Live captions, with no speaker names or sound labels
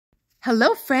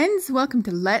Hello friends, welcome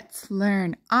to Let's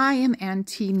Learn. I am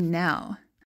Auntie Nell.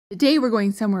 Today we're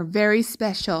going somewhere very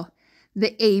special,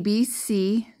 the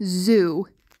ABC Zoo.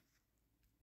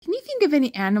 Can you think of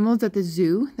any animals at the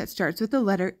zoo that starts with the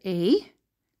letter A?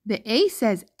 The A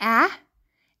says ah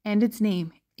and its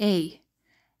name, A.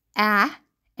 Ah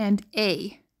and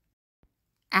A.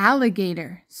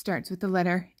 Alligator starts with the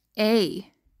letter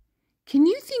A. Can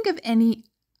you think of any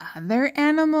other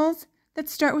animals that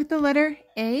start with the letter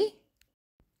A?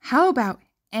 How about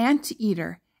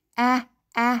anteater?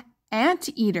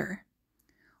 Anteater.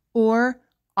 Or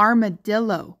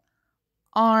armadillo.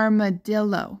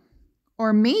 Armadillo.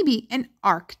 Or maybe an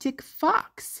Arctic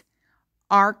fox.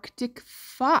 Arctic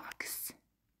fox.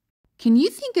 Can you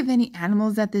think of any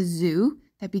animals at the zoo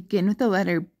that begin with the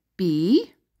letter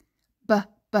B?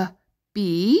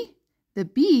 B. The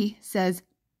B says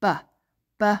B.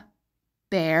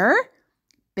 Bear.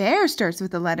 Bear starts with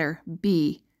the letter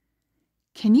B.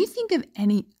 Can you think of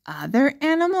any other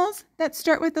animals that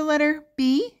start with the letter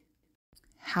B?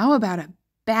 How about a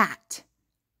bat?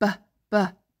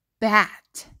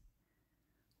 Bat.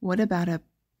 What about a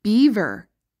beaver?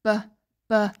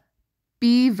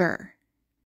 Beaver.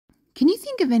 Can you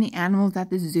think of any animals at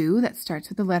the zoo that starts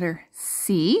with the letter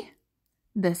C?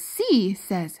 The C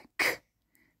says K.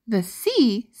 The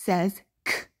C says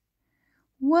K.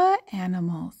 What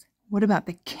animals? What about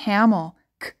the camel?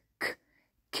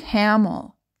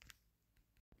 Camel.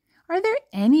 Are there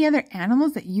any other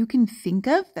animals that you can think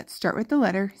of that start with the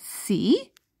letter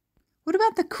C? What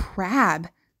about the crab?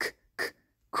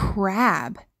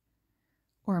 Crab.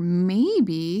 Or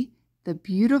maybe the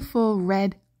beautiful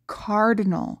red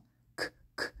cardinal.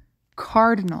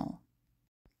 Cardinal.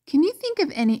 Can you think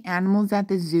of any animals at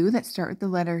the zoo that start with the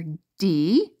letter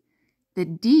D? The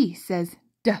D says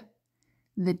D.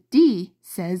 The D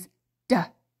says D.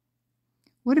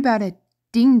 What about a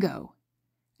dingo?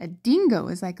 A dingo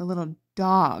is like a little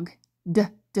dog.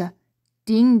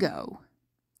 Dingo.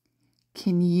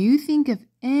 Can you think of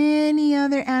any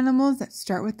other animals that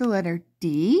start with the letter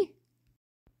D?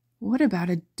 What about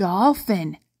a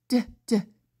dolphin?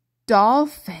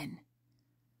 Dolphin.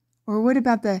 Or what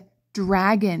about the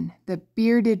dragon, the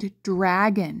bearded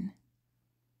dragon?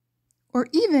 Or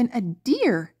even a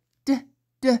deer,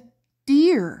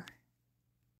 deer.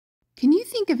 Can you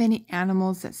think of any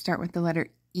animals that start with the letter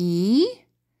E?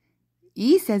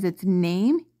 E says its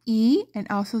name, E, and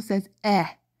also says eh.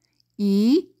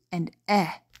 E and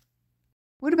eh.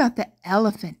 What about the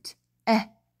elephant?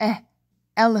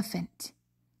 Elephant.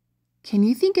 Can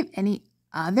you think of any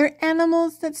other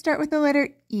animals that start with the letter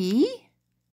E?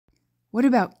 What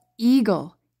about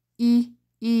eagle? Eagle.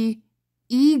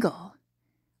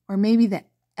 Or maybe the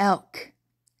elk.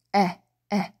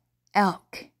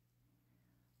 Elk.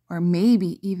 Or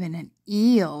maybe even an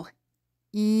eel.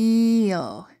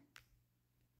 Eel.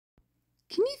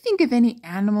 Can you think of any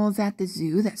animals at the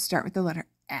zoo that start with the letter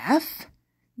F?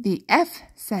 The F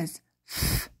says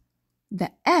F.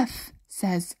 The F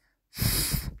says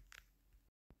F.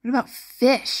 What about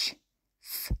fish?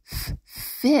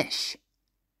 Fish.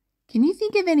 Can you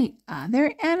think of any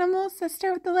other animals that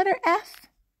start with the letter F?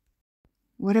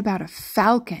 What about a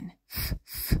falcon?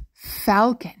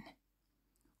 Falcon.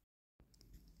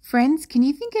 Friends, can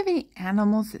you think of any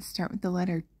animals that start with the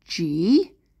letter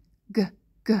G? G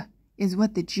is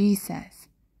what the G says.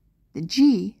 The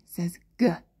G says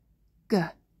G.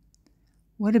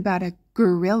 What about a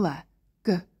gorilla?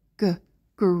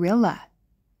 Gorilla.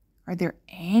 Are there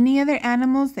any other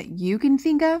animals that you can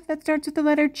think of that starts with the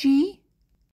letter G?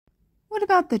 What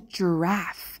about the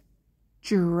giraffe?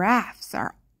 Giraffes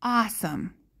are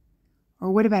awesome.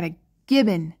 Or what about a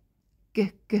gibbon?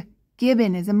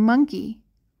 Gibbon is a monkey.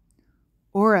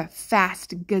 Or a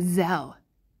fast gazelle.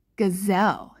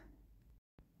 Gazelle.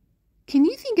 Can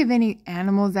you think of any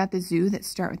animals at the zoo that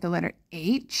start with the letter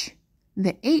H?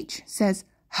 The H says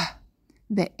H.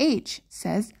 The H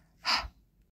says H.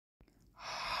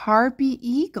 Harpy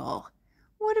eagle.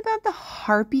 What about the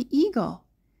harpy eagle?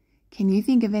 Can you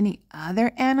think of any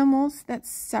other animals that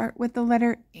start with the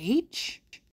letter H?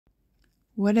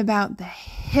 What about the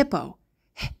hippo?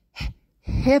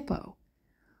 Hippo.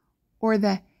 Or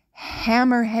the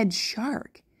hammerhead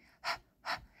shark?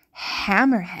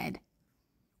 Hammerhead.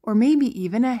 Or maybe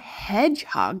even a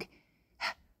hedgehog.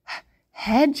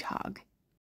 Hedgehog.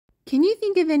 Can you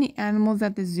think of any animals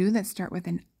at the zoo that start with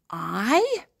an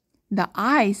I? The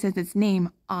I says its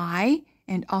name, I,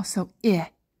 and also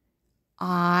I.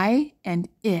 I and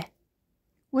I.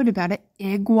 What about an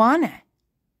iguana?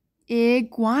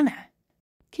 Iguana.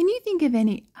 Can you think of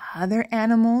any other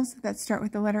animals that start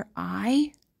with the letter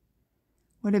I?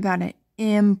 What about an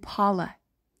impala?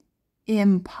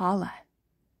 impala.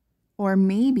 Or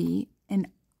maybe an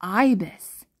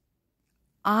ibis,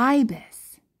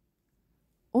 ibis.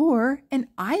 Or an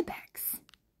ibex,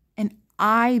 an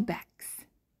ibex.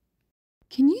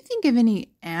 Can you think of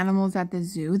any animals at the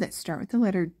zoo that start with the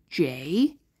letter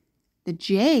J? The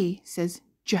J says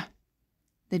J.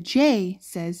 The J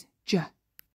says J.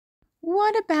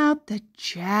 What about the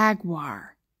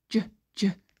jaguar?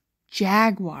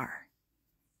 Jaguar.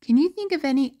 Can you think of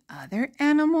any other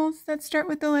animals that start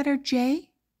with the letter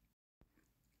J?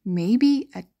 Maybe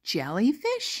a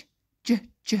jellyfish?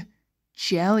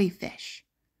 Jellyfish.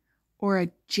 Or a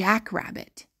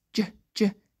jackrabbit?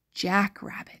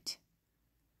 Jackrabbit.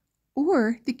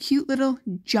 Or the cute little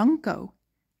junco?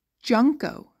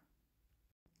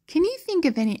 Can you think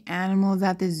of any animals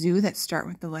at the zoo that start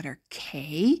with the letter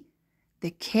K?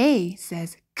 The K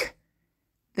says K.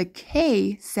 The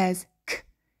K says K.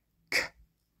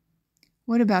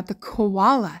 What about the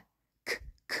koala?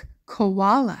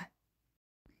 Koala.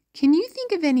 Can you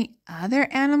think of any other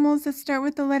animals that start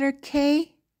with the letter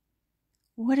K?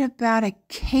 What about a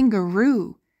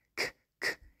kangaroo?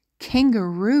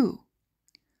 Kangaroo.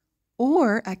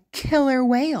 Or a killer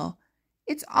whale.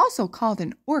 It's also called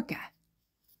an orca.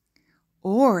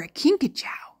 Or a kinkajou.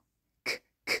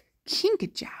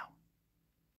 Kinkajou.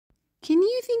 Can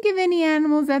you think of any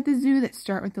animals at the zoo that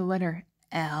start with the letter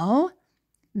L?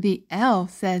 The L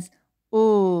says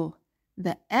ul.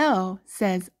 The L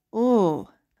says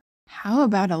ul. How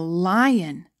about a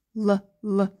lion?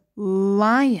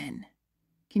 Lion.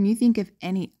 Can you think of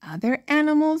any other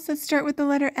animals that start with the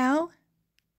letter L?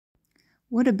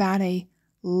 What about a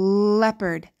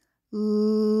leopard?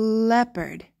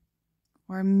 Leopard.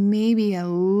 Or maybe a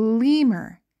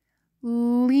lemur?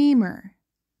 Lemur.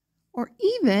 Or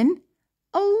even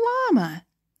a llama?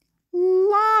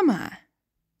 Llama.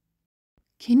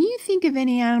 Can you think of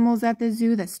any animals at the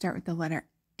zoo that start with the letter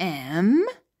M?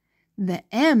 The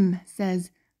M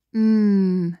says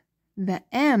The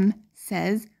M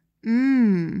says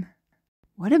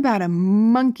What about a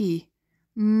monkey?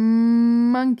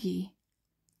 Monkey.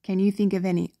 Can you think of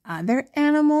any other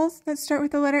animals that start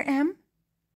with the letter M?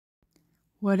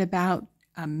 What about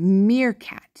a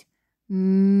meerkat?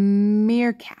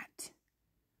 Meerkat.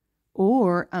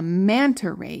 Or a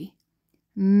manta ray?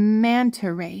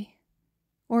 Manta ray.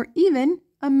 Or even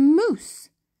a moose?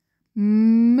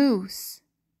 Moose.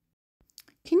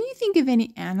 Can you think of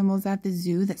any animals at the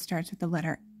zoo that starts with the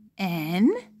letter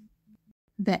N?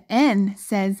 The N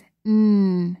says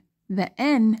N. The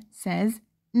N says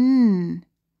N.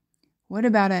 What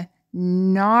about a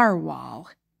narwhal?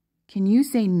 Can you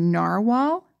say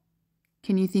narwhal?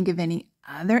 Can you think of any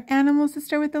other animals that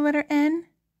start with the letter N?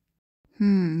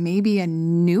 Maybe a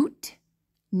newt?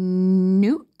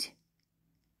 Newt.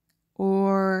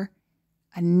 Or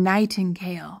a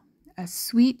nightingale, a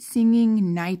sweet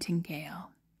singing nightingale.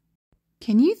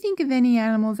 Can you think of any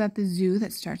animals at the zoo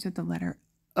that starts with the letter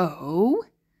O?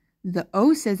 The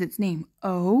O says its name,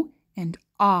 O and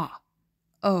ah.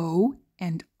 O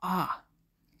and ah.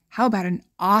 How about an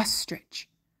ostrich?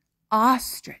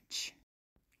 Ostrich.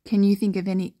 Can you think of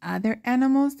any other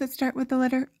animals that start with the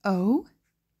letter O?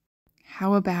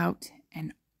 How about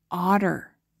an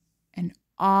otter? An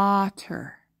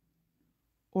otter.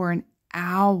 Or an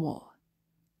owl?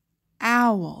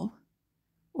 Owl.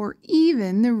 Or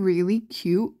even the really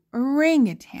cute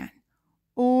orangutan?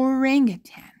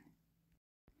 Orangutan.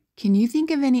 Can you think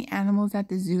of any animals at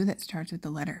the zoo that starts with the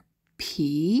letter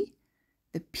P?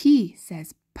 The P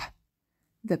says P.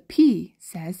 The P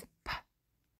says P.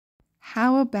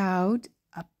 How about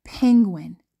a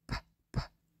penguin?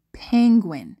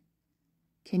 Penguin.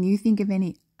 Can you think of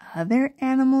any other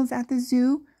animals at the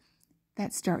zoo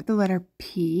that start with the letter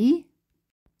P?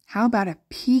 How about a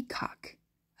peacock?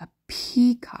 A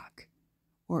peacock.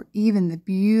 Or even the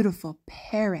beautiful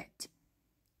parrot?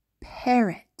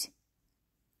 Parrot.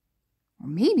 Or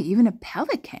maybe even a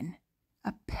pelican?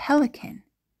 A pelican.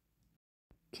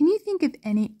 Can you think of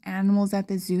any animals at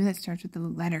the zoo that starts with the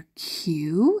letter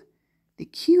Q? The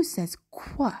Q says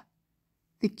qua.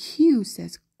 The Q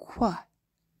says qua.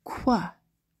 Qua.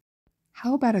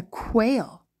 How about a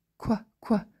quail?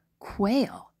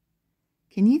 Quail.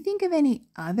 Can you think of any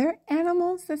other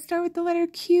animals that start with the letter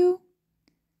Q?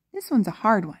 This one's a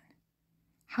hard one.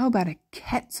 How about a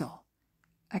quetzal?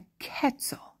 A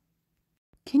quetzal.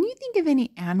 Can you think of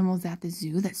any animals at the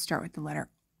zoo that start with the letter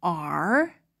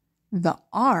R? The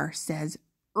R says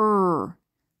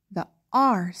The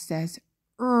R says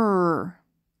How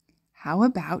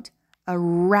about a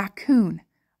raccoon?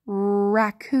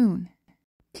 Raccoon.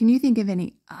 Can you think of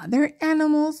any other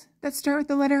animals that start with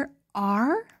the letter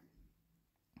R?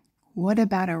 What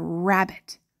about a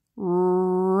rabbit?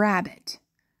 rabbit.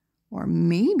 Or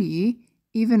maybe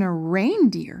even a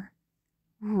reindeer.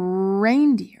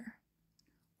 Reindeer.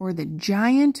 Or the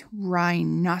giant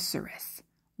rhinoceros.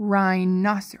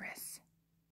 Rhinoceros.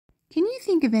 Can you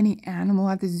think of any animal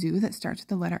at the zoo that starts with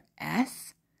the letter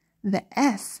S? The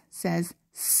S says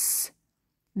S.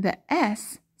 The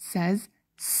S says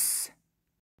S.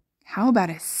 How about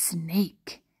a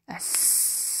snake? A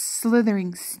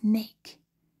slithering snake.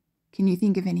 Can you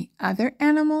think of any other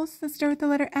animals that start with the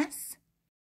letter S?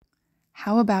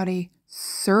 How about a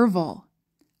serval?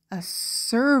 A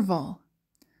serval.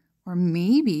 Or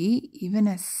maybe even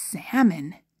a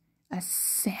salmon. A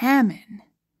salmon.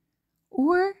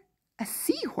 Or a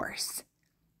seahorse.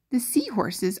 The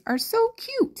seahorses are so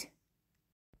cute.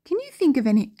 Can you think of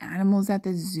any animals at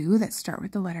the zoo that start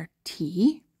with the letter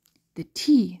T? The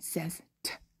T says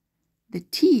T. The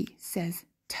T says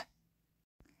T.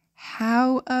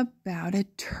 How about a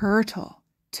turtle?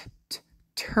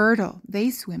 Turtle. They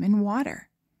swim in water.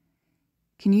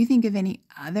 Can you think of any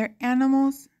other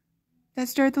animals that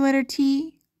start with the letter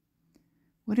T?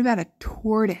 What about a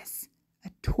tortoise?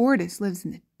 A tortoise lives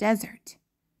in the desert.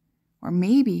 Or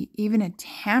maybe even a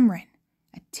tamarin.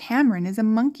 A tamarin is a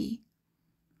monkey.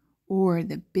 Or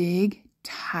the big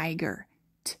tiger.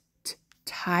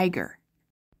 Tiger.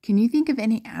 Can you think of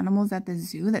any animals at the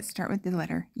zoo that start with the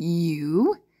letter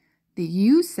U? The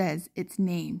U says its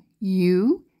name.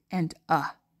 U and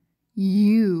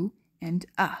U and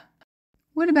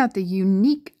What about the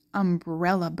unique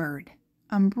umbrella bird?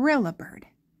 Umbrella bird.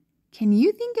 Can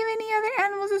you think of any other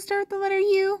animals that start with the letter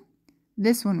U?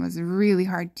 This one was really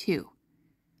hard too.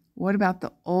 What about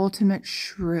the ultimate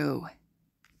shrew?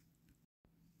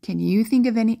 Can you think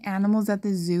of any animals at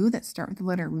the zoo that start with the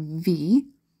letter V?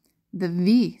 The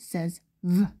V says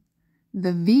V.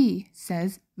 The V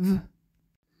says V.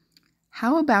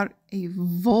 How about a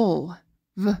vole?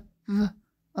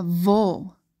 A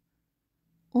vole.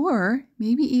 Or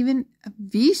maybe even a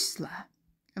Vizsla.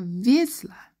 A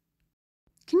Vizsla.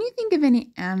 Can you think of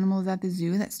any animals at the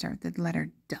zoo that start with the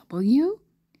letter W?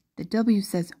 The W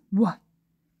says W.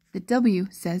 The W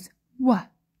says W.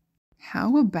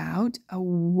 How about a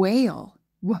whale?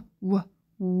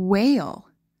 Whale.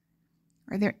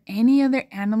 Are there any other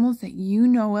animals that you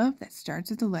know of that starts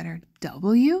with the letter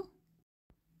W?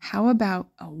 How about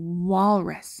a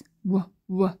walrus?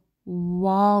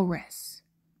 Walrus.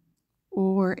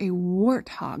 Or a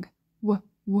warthog?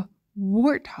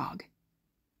 Warthog.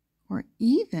 Or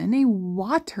even a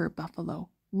water buffalo?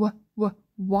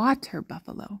 Water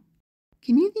buffalo.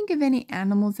 Can you think of any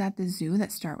animals at the zoo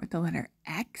that start with the letter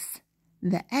X?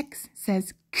 The X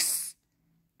says X.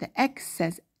 The X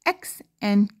says X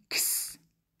and X.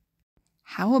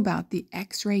 How about the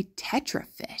X-ray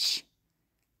tetrafish?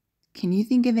 Can you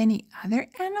think of any other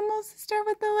animals that start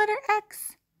with the letter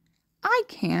X? I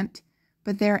can't,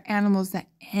 but there are animals that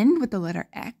end with the letter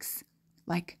X,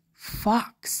 like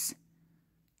fox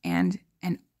and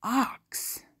an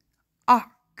ox.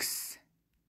 Ox.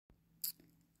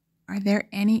 Are there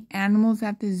any animals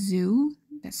at the zoo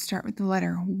that start with the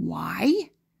letter Y?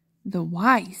 The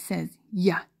Y says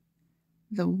yeah.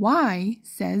 The Y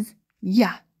says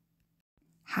yeah.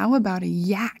 How about a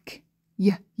yak?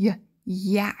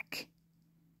 Yak.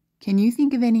 Can you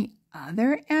think of any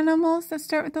other animals that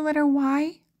start with the letter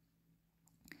Y?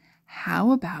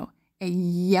 How about a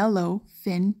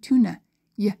yellow-fin tuna?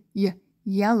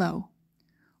 Yellow.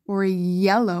 Or a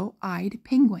yellow-eyed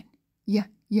penguin?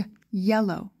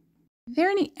 Yellow. Are there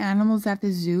any animals at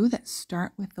the zoo that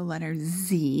start with the letter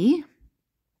Z?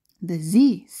 The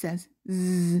Z says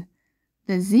Z.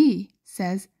 The Z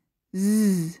says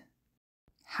Z.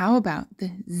 How about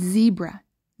the zebra?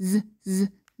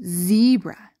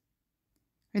 Zebra.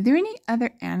 Are there any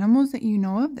other animals that you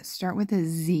know of that start with a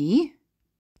Z?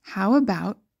 How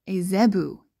about a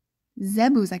zebu?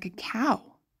 Zebu's like a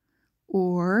cow.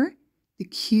 Or the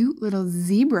cute little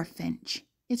zebra finch.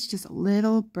 It's just a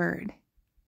little bird.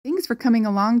 Thanks for coming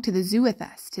along to the zoo with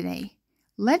us today.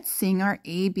 Let's sing our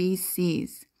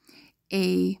ABCs.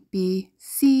 A, B,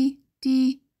 C,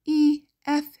 D, E,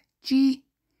 F, G,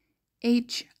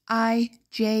 H, I,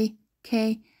 J,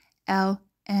 K, L,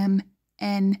 M,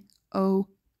 N, O,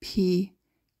 P,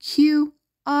 Q,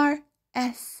 R,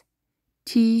 S,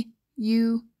 T,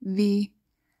 U, V,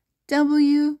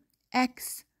 W,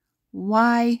 X,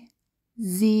 Y,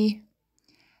 Z.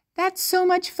 That's so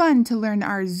much fun to learn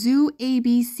our zoo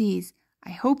ABCs.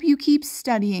 I hope you keep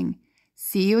studying.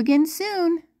 See you again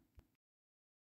soon.